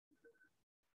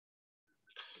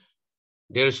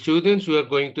Dear students, we are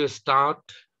going to start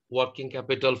working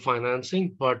capital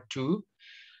financing part 2.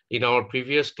 In our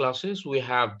previous classes, we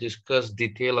have discussed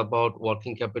detail about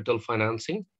working capital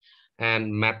financing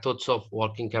and methods of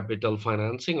working capital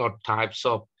financing or types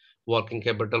of working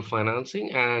capital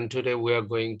financing. And today we are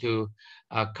going to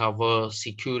cover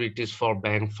securities for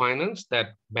bank finance,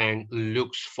 that bank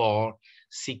looks for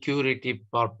security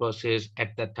purposes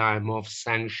at the time of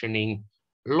sanctioning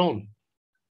loan.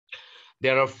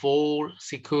 There are 4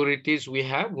 securities we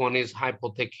have. One is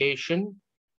hypothecation.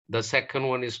 The second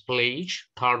one is pledge.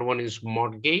 Third one is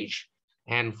mortgage.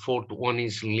 And fourth one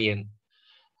is lien.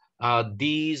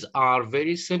 These are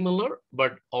very similar,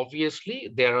 but obviously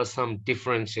there are some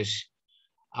differences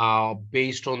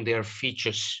based on their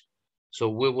features. So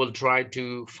we will try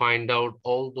to find out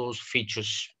all those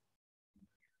features.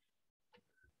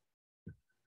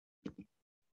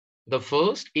 The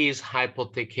first is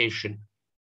hypothecation.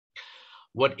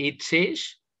 What it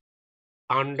says,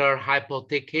 under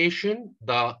hypothecation,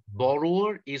 the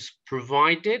borrower is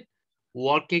provided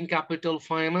working capital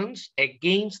finance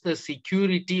against the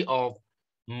security of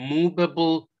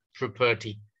movable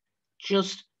property.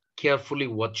 Just carefully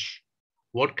watch.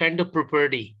 What kind of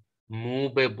property?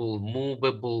 Movable.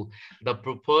 The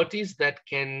properties that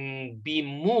can be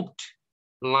moved,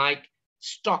 like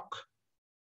stock,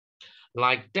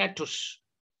 like debtors.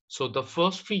 So the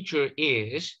first feature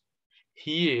is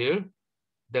here,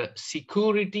 the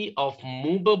security of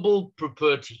movable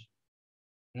property,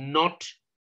 not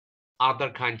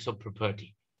other kinds of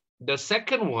property. The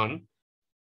second one,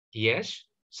 yes,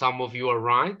 some of you are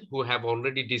right, who have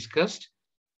already discussed,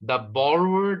 the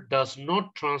borrower does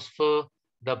not transfer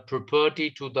the property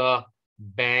to the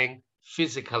bank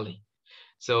physically.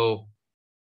 So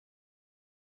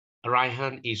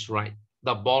Raihan is right.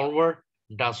 The borrower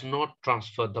does not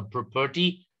transfer the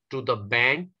property to the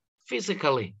bank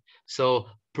physically. So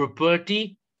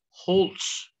property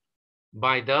holds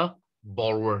by the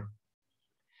borrower.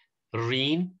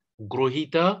 ঋণ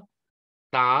গ্রহীতা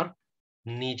তার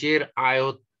নিজের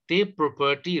আয়ত্তে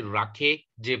property রাখে,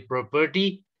 যে property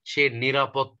সে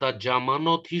নিরাপত্তা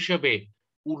জামানত হিসেবে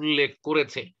উল্লেখ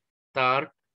করেছে তার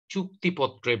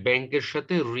চুক্তিপত্রে। ব্যাংকের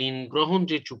সাথে ঋণ গ্রহণ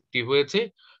যে চুক্তি হয়েছে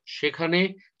সেখানে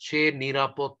সে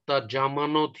নিরাপত্তা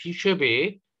জামানত হিসেবে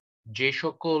যে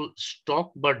সকল স্টক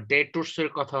বা ডেটর্সের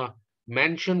কথা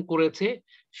মেনশন করেছে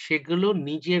সেগুলো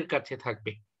নিজের কাছে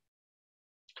থাকবে।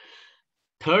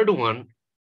 Third one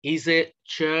is a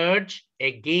charge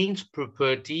against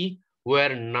property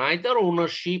where neither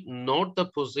ownership nor the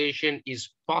possession is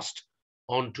passed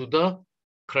on to the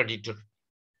creditor.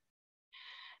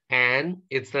 And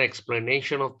it's the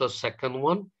explanation of the second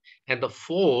one. And the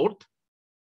fourth,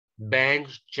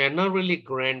 banks generally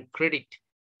grant credit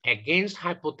against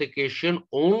hypothecation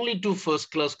only to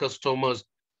first-class customers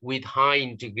with high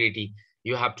integrity.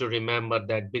 You have to remember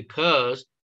that because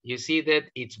you see that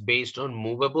it's based on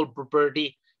movable property,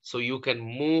 so you can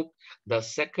move. The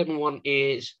second one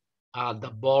is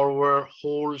the borrower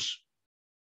holds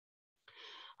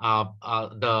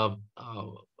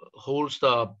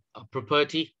the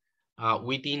property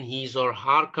within his or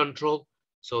her control.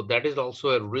 So that is also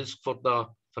a risk for the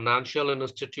financial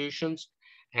institutions.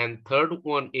 And third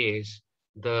one is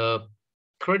the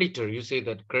creditor. You say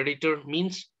that creditor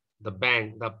means the bank,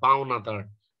 the pawnadar,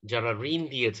 যারা ঋণ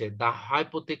দিয়েছে. The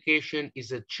hypothecation is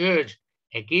a charge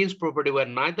against property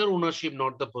where neither ownership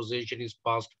nor the possession is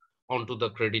passed on to the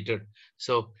creditor.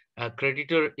 So a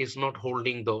creditor is not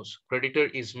holding those. Creditor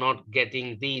is not getting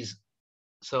these.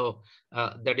 So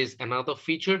that is another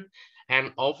feature. And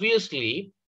obviously,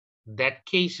 that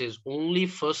case is only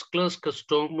first-class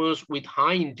customers with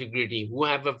high integrity, who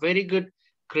have a very good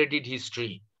credit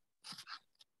history,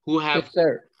 who have, Yes,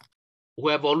 sir. who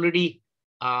have already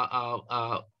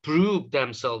prove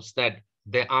themselves that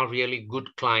they are really good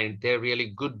client, they're really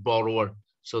good borrower.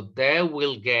 So they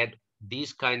will get this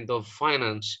kind of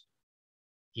finance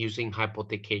using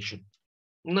hypothecation.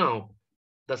 Now,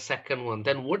 the second one,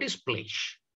 then what is pledge?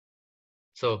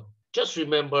 So just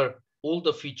remember all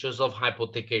the features of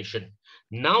hypothecation.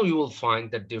 Now you will find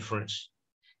the difference.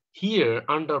 Here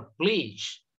under pledge,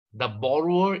 the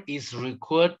borrower is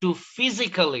required to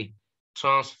physically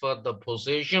transfer the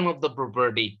possession of the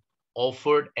property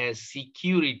offered as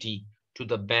security to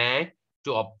the bank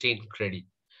to obtain credit.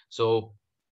 So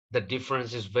the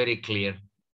difference is very clear.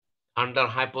 Under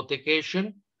hypothecation,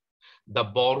 the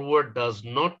borrower does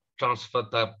not transfer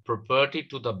the property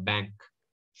to the bank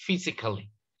physically.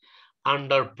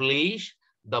 Under pledge,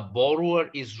 the borrower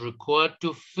is required to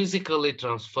physically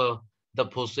transfer the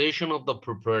possession of the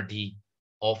property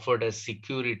offered as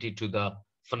security to the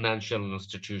financial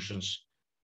institutions.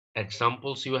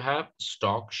 Examples you have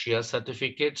stock, share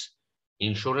certificates,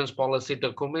 insurance policy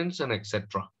documents, and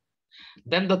etc.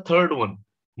 Then the third one,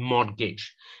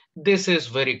 mortgage. This is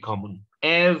very common.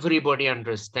 Everybody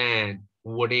understand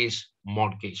what is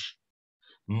mortgage.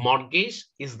 Mortgage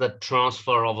is the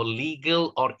transfer of a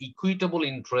legal or equitable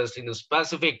interest in a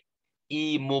specific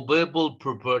immovable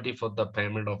property for the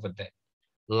payment of a debt,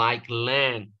 like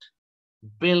land,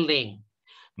 building,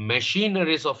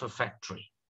 machineries of a factory.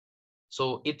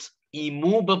 So it's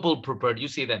immovable property. You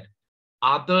see that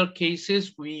other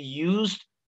cases we used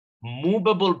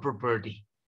movable property,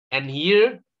 and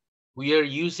here we are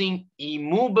using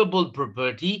immovable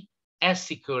property as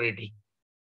security.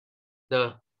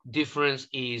 The difference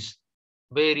is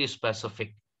very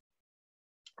specific.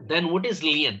 Then what is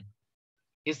lien?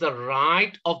 Is the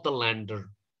right of the lender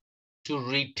to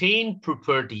retain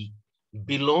property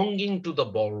belonging to the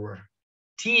borrower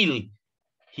till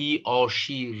he or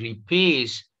she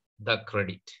repays the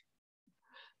credit.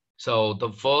 So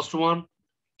the first one,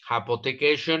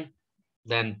 hypothecation,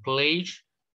 then pledge,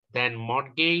 then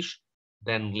mortgage,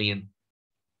 then lien.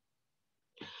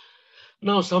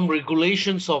 Now, some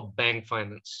regulations of bank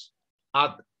finance.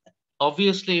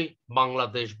 Obviously,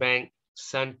 Bangladesh Bank,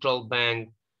 Central Bank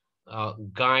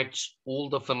guides all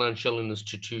the financial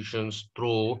institutions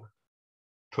through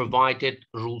provided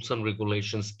rules and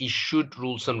regulations, issued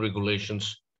rules and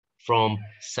regulations from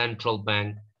Central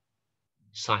Bank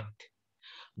side.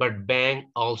 But bank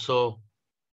also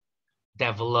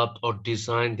developed or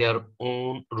designed their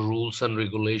own rules and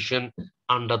regulation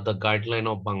under the guideline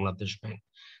of Bangladesh Bank.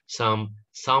 Some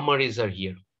summaries are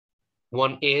here.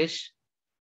 One is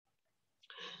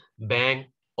bank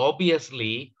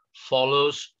obviously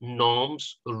follows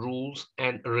norms, rules,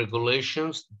 and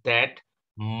regulations that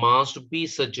must be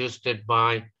suggested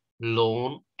by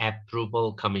loan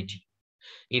approval committee.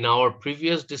 In our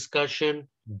previous discussion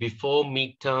before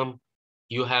midterm,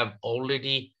 you have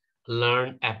already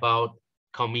learned about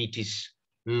committees,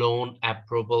 loan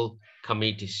approval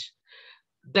committees.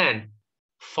 Then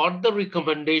further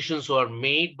recommendations were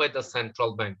made by the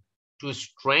central bank to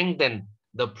strengthen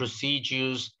the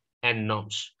procedures and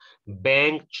norms.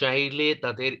 Bank চাইলে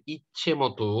তাদের ইচ্ছে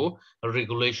মতো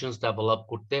regulations develop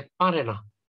করতে পারে না।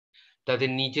 তাদের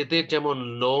নিজেদের যেমন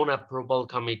লোন অ্যাপ্রুভাল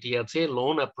কমিটি আছে,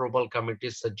 লোন অ্যাপ্রুভাল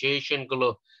কমিটির সাজেশন গুলো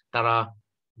তারা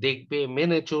দেখবে,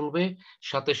 মেনে চলবে।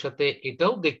 সাথে সাথে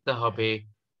এটাও দেখতে হবে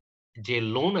যে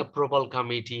লোন অ্যাপ্রুভাল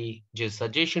কমিটি যে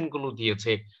সাজেশন গুলো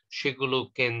দিয়েছে সেগুলো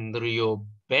কেন্দ্রীয়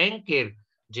ব্যাংকের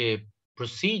যে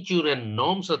প্রসিডিউর এন্ড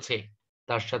নর্মস আছে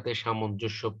তার সাথে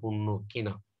সামঞ্জস্যপূর্ণ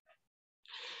কিনা।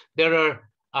 There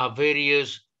are various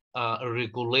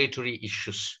regulatory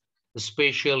issues,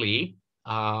 especially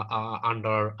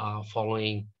under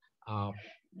following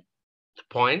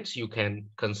points you can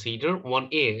consider. One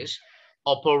is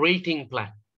operating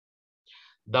plan.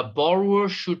 The borrower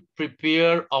should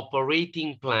prepare operating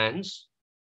plans.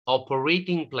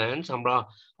 Operating plans, আমরা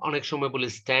অনেক সময় বলি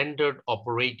standard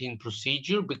operating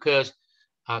procedure, because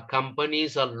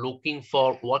companies are looking for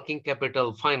working capital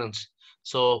finance.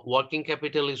 So working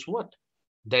capital is what?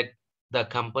 That the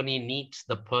company needs,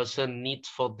 the person needs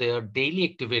for their daily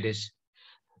activities.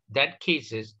 That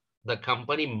cases, the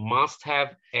company must have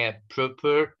a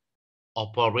proper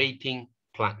operating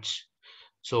plans.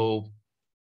 So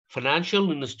financial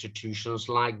institutions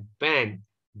like bank,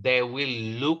 they will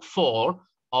look for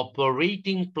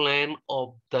operating plan of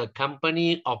the company,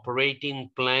 operating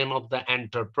plan of the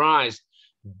enterprise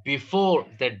before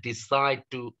they decide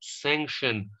to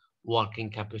sanction working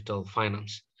capital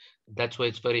finance. That's why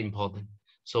it's very important.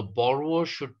 So borrowers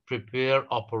should prepare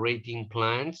operating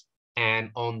plans and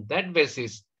on that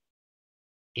basis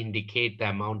indicate the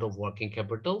amount of working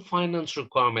capital finance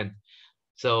requirement.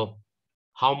 So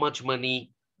how much money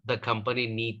the company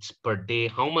needs per day,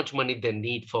 how much money they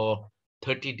need for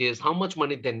 30 days, how much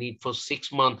money they need for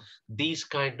 6 months. These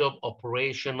kind of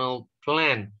operational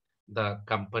plan the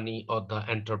company or the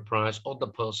enterprise or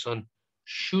the person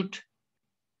should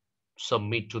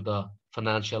submit to the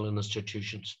financial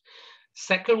institutions.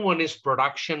 Second one is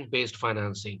production-based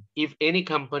financing. If any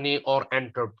company or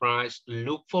enterprise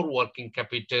look for working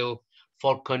capital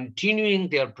for continuing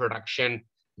their production,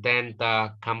 then the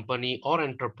company or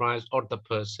enterprise or the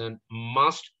person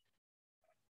must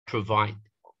provide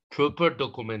proper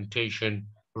documentation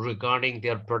regarding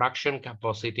their production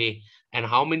capacity and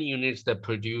how many units they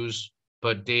produce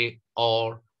per day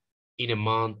or in a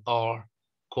month or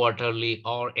quarterly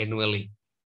or annually.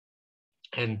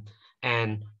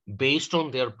 And based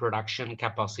on their production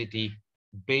capacity,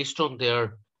 based on their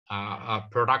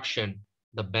production,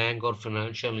 the bank or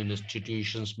financial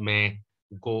institutions may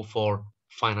go for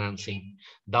financing.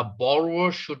 The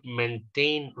borrower should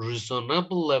maintain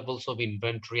reasonable levels of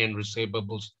inventory and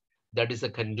receivables. That is a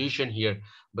condition here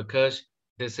because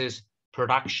this is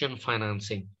production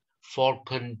financing. For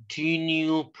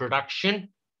continued production,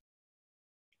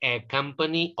 a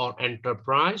company or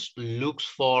enterprise looks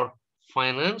for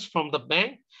finance from the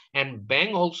bank, and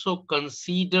bank also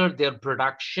consider their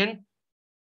production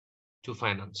to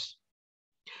finance.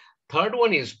 Third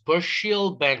one is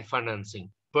partial bank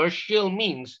financing. Partial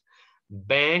means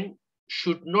bank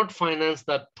should not finance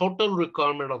the total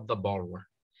requirement of the borrower.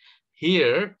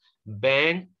 Here,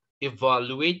 bank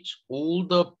evaluates all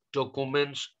the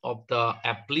documents of the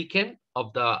applicant,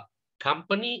 of the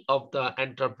company, of the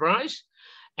enterprise,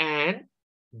 and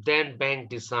then bank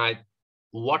decide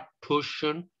what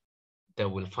portion they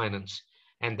will finance.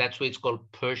 And that's why it's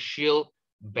called partial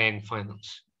bank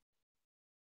finance.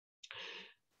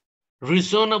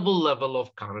 Reasonable level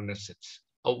of current assets.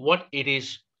 What it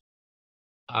is,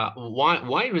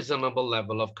 why reasonable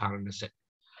level of current asset?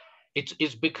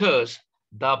 It's because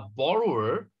the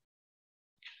borrower,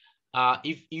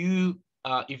 if you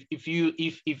are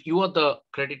the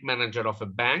credit manager of a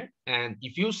bank, and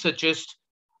if you suggest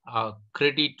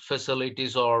credit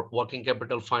facilities or working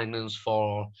capital finance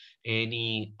for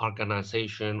any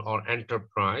organization or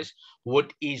enterprise,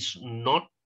 what is not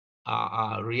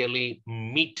really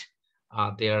meet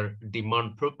their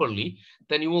demand properly,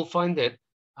 then you will find that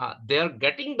they are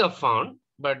getting the fund,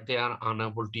 but they are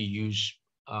unable to use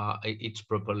it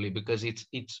properly because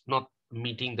it's not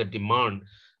meeting the demand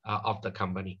of the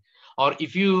company. Or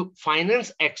if you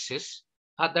finance excess,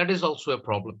 that is also a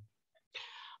problem.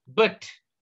 But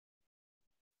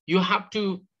you have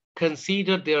to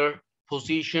consider their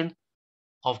position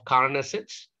of current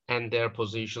assets and their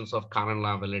positions of current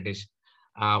liabilities.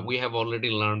 We have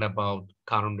already learned about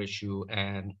current ratio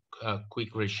and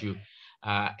quick ratio.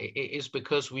 It's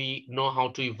because we know how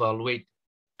to evaluate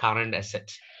current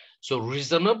assets. So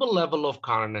reasonable level of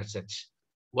current assets.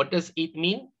 What does it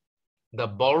mean? The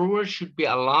borrower should be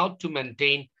allowed to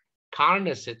maintain current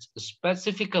assets,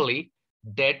 specifically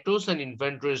debtors and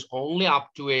inventories, only up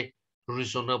to a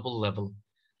reasonable level.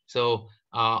 So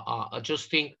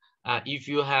just think, if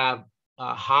you have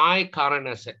a high current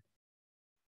asset,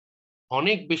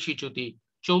 অনেক বেশি যদি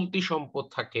চলতি সম্পদ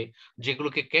থাকে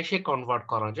যেগুলোকে ক্যাশে convert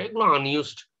করা যায়, এগুলো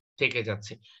আনইউজড থেকে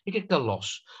যাচ্ছে, এটা একটা লস।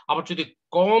 আবার যদি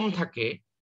কম থাকে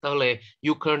তাহলে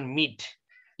you can meet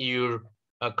your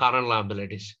current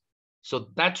liabilities. So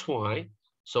that's why,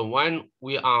 so when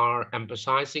we are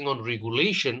emphasizing on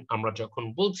regulation, আমরা যখন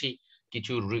বলছি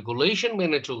কিছু রেগুলেশন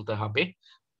মেনে চলতে হবে,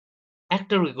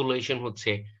 একটা রেগুলেশন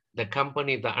হচ্ছে the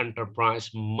company, the enterprise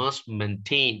must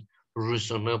maintain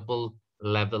reasonable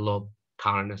level of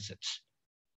current assets.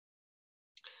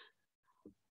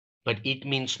 But it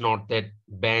means not that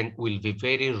bank will be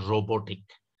very robotic.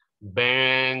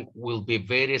 Bank will be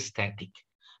very static.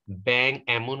 Bank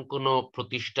এমন কোনো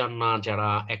প্রতিষ্ঠান না যারা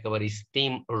একেবারে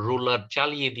স্টিম রুলার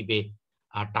চালিয়ে দিবে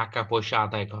টাকা পয়সা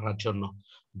আদায় করার জন্য,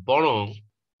 বরং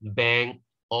bank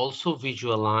also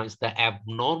visualize the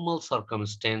abnormal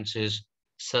circumstances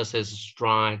such as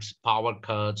strikes, power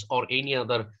cuts, or any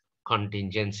other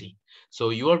contingency. So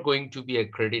you are going to be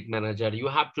a credit manager. You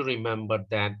have to remember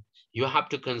that you have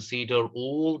to consider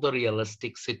all the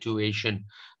realistic situation.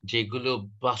 যেগুলো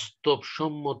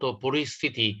বাস্তবসম্মত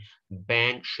পরিস্থিতি,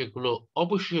 bank সেগুলো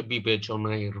অবশ্যই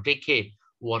বিবেচনায় রেখে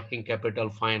working capital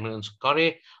finance করে,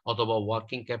 অথবা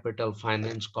working capital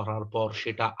finance করার পর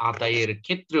সেটা আদায়ের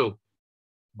ক্ষেত্রেও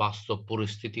বাস্তব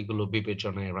পরিস্থিতিগুলো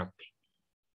বিবেচনায় রাখবে।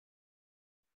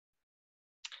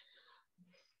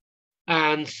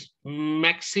 And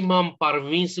maximum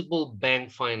permissible bank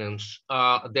finance.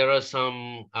 There are some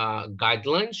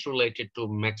guidelines related to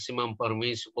maximum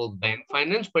permissible bank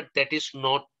finance, but that is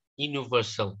not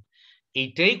universal.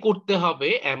 এটাই করতে হবে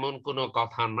এমন কোনো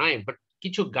কথা নাই, but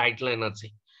কিছু গাইডলাইন আছে.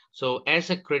 So as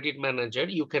a credit manager,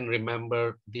 you can remember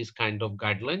these kind of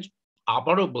guidelines.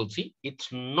 আবারও বলছি, it's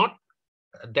not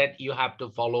that you have to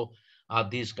follow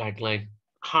this guideline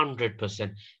 100%.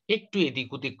 একটু এদিক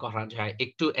ওদিক করা যায়,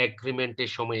 একটু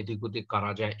এগ্রিমেন্টের সময় এদিক ওদিক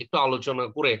করা যায়, একটু আলোচনা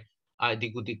করে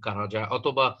এদিক ওদিক করা যায়,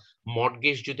 অথবা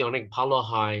মর্টগেজ যদি অনেক ভালো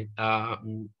হয়,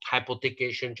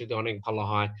 হাইপোথিকেশন যদি অনেক ভালো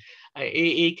হয়,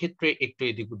 এই ক্ষেত্রে একটু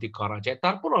এদিক ওদিক করা যায়।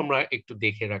 তারপর আমরা একটু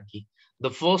দেখে রাখি।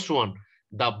 The first one,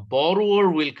 the borrower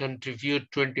will contribute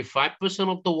 25%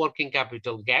 of the working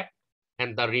capital gap, and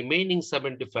the remaining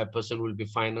 75% will be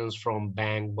financed from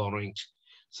bank borrowings.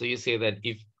 So you say that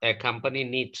if a company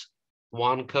needs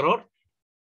 1 crore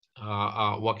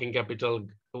working capital,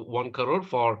 1 crore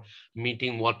for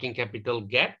meeting working capital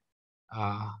gap,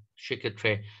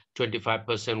 সেক্ষেত্রে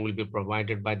 25% will be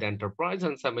provided by the enterprise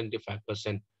and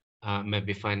 75% may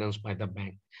be financed by the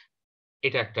bank.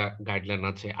 এটা একটা guideline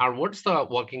আছে। আর what's the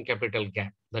working capital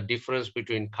gap? The difference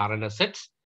between current assets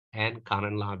and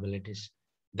current liabilities.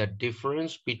 The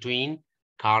difference between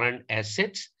current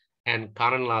assets and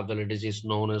current liabilities is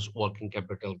known as working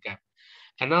capital gap.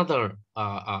 Another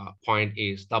point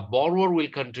is the borrower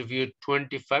will contribute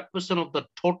 25% of the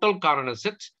total current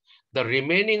assets. The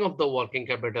remaining of the working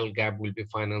capital gap will be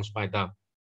financed by the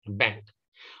bank.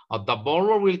 The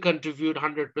borrower will contribute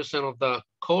 100% of the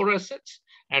core assets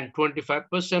and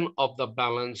 25% of the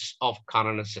balance of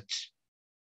current assets.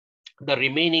 The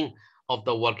remaining of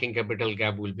the working capital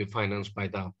gap will be financed by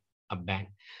the bank.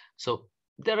 So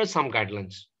there are some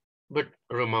guidelines, but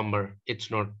remember, it's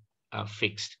not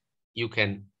fixed. You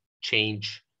can change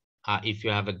if you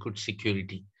have a good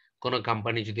security. কোনো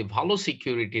company যদি ভালো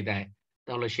security দেয়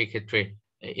তাহলে সেক্ষেত্রে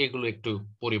এগুলো একটু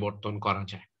পরিবর্তন করা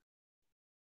যায়।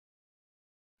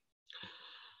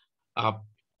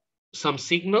 Some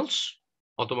signals,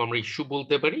 অথবা আমরা ইস্যু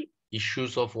বলতে পারি,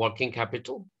 issues of working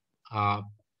capital.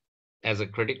 As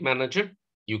a credit manager,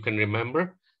 you can remember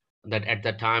that at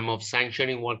the time of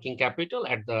sanctioning working capital,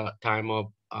 at the time of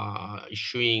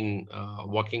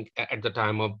at the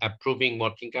time of approving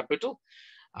working capital,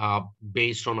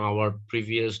 based on our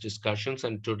previous discussions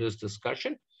and today's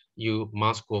discussion, you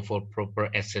must go for proper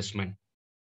assessment.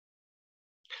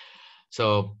 So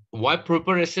why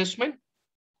proper assessment?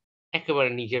 একেবারে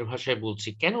নিজের ভাষায় বলছি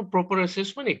কেন proper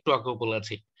assessment, একটু আগে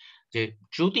বলেছি যে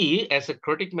যদি as a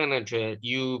credit manager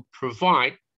you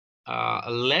provide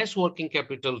less working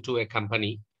capital two a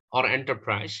company or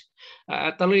enterprise,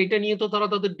 তাহলে এটা নিয়ে তো তারা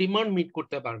তাদের ডিমান্ড মিট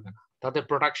করতে পারবে না, তাদের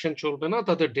প্রোডাকশন চলবে না,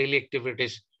 তাদের ডেইলি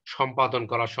অ্যাক্টিভিটিস সম্পাদন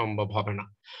করা সম্ভব হবে না।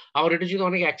 আবার এটা যদি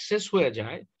অনেক অ্যাক্সেস হয়ে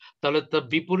যায় তাহলে তার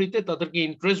বিপরীতে তাদেরকে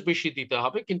ইন্টারেস্ট বেশি দিতে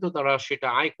হবে, কিন্তু তারা সেটা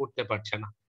আয় করতে পারছে না।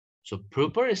 So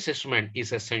proper assessment is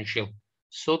essential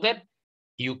so that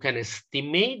you can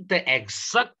estimate the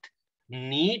exact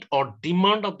need or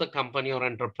demand of the company or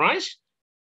enterprise,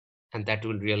 and that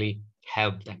will really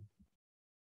help them.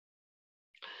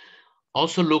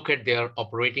 Also look at their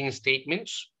operating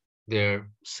statements, their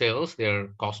sales, their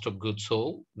cost of goods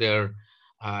sold, their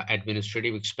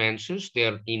administrative expenses,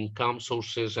 their income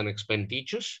sources and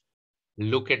expenditures.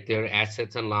 Look at their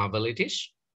assets and liabilities.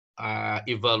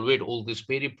 Evaluate all this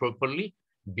very properly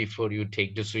before you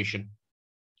take decision.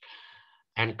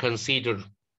 And consider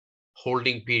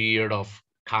holding period of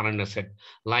current asset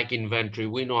like inventory.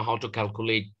 We know how to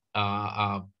calculate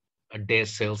a days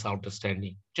sales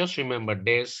outstanding. Just remember,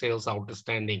 days sales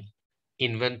outstanding.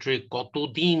 Inventory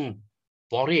কতদিন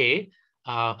পরে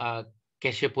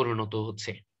ক্যাশে পরিণত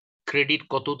হচ্ছে, credit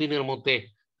কতদিনের মধ্যে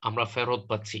আমরা ফেরত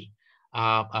পাচ্ছি,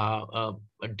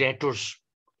 debtors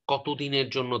কতদিনের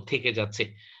জন্য থেকে যাচ্ছে,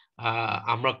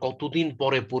 আমরা কতদিন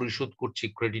পরে পরিশোধ করছি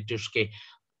ক্রেডিটর্সকে,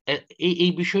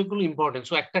 এই বিষয়গুলো ইম্পর্টেন্ট।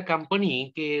 সো একটা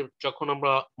কোম্পানিকে যখন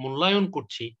আমরা মূল্যায়ন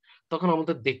করছি তখন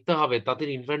আমাদের দেখতে হবে তাদের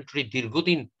ইনভেন্টরি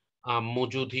দীর্ঘদিন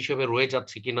মজুদ হিসেবে রয়ে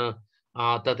যাচ্ছে কিনা,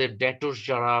 তাদের ডেটর্স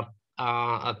যারা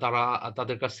তারা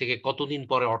তাদের কাছ থেকে কতদিন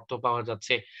পরে অর্থ পাওয়া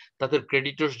যাচ্ছে, তাদের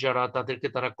ক্রেডিটর্স যারা তাদেরকে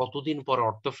তারা কতদিন পরে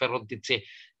অর্থ ফেরত দিচ্ছে,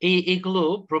 এইগুলো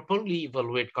প্রপারলি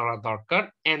ইভালুয়েট করা দরকার।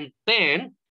 And then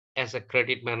as a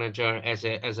credit manager,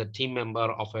 as a team member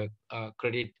of a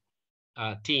credit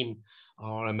team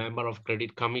or a member of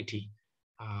credit committee,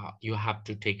 you have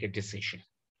to take a decision.